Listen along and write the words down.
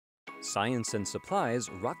Science and supplies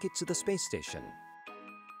rocket to the space station.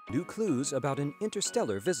 New clues about an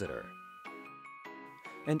interstellar visitor.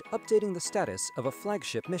 And updating the status of a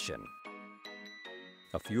flagship mission.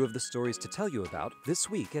 A few of the stories to tell you about this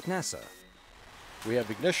week at NASA. We have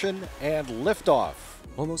ignition and liftoff.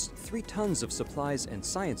 Almost 3 tons of supplies and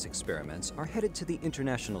science experiments are headed to the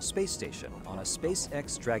International Space Station on a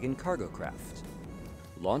SpaceX Dragon cargo craft.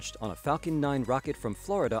 Launched on a Falcon 9 rocket from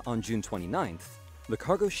Florida on June 29th, the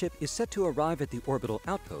cargo ship is set to arrive at the orbital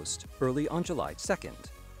outpost early on July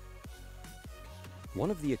 2nd.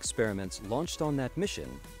 One of the experiments launched on that mission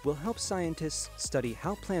will help scientists study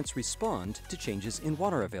how plants respond to changes in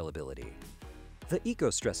water availability. The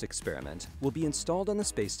EcoStress experiment will be installed on the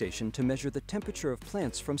space station to measure the temperature of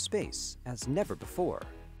plants from space as never before.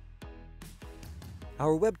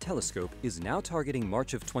 Our Webb telescope is now targeting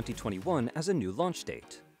March of 2021 as a new launch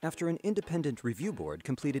date, after an independent review board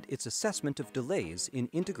completed its assessment of delays in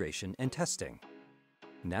integration and testing.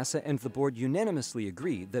 NASA and the board unanimously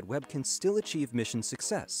agree that Webb can still achieve mission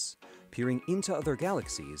success, peering into other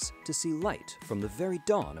galaxies to see light from the very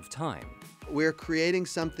dawn of time. We're creating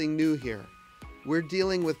something new here. We're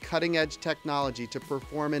dealing with cutting-edge technology to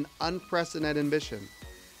perform an unprecedented mission,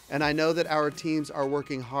 and I know that our teams are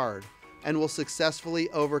working hard and will successfully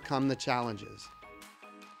overcome the challenges.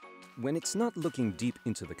 When it's not looking deep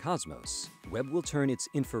into the cosmos, Webb will turn its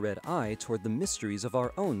infrared eye toward the mysteries of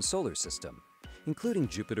our own solar system, including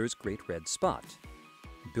Jupiter's Great Red Spot.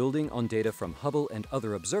 Building on data from Hubble and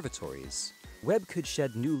other observatories, Webb could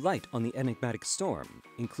shed new light on the enigmatic storm,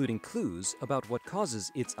 including clues about what causes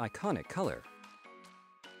its iconic color.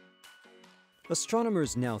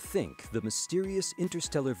 Astronomers now think the mysterious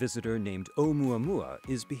interstellar visitor named Oumuamua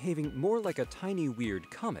is behaving more like a tiny weird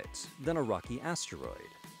comet than a rocky asteroid.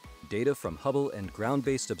 Data from Hubble and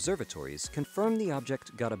ground-based observatories confirm the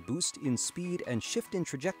object got a boost in speed and shift in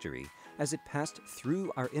trajectory as it passed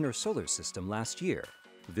through our inner solar system last year.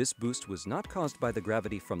 This boost was not caused by the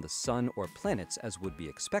gravity from the Sun or planets as would be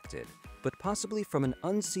expected, but possibly from an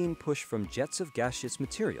unseen push from jets of gaseous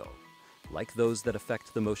material, like those that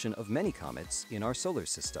affect the motion of many comets in our solar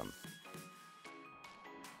system.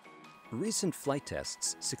 Recent flight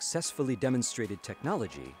tests successfully demonstrated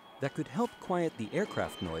technology that could help quiet the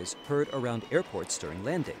aircraft noise heard around airports during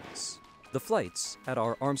landings. The flights at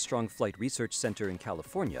our Armstrong Flight Research Center in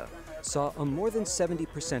California saw a more than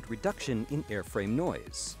 70% reduction in airframe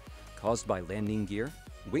noise, caused by landing gear,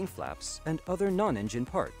 wing flaps, and other non-engine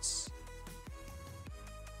parts.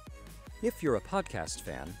 If you're a podcast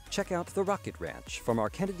fan, check out The Rocket Ranch from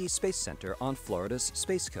our Kennedy Space Center on Florida's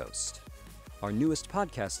Space Coast. Our newest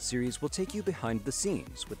podcast series will take you behind the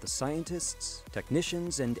scenes with the scientists,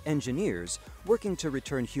 technicians, and engineers working to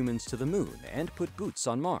return humans to the moon and put boots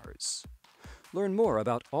on Mars. Learn more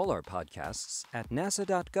about all our podcasts at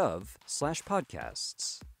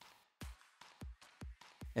nasa.gov/podcasts.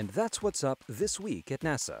 And that's what's up this week at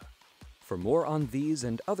NASA. For more on these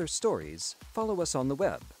and other stories, follow us on the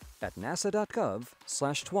web at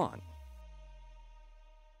nasa.gov/twan.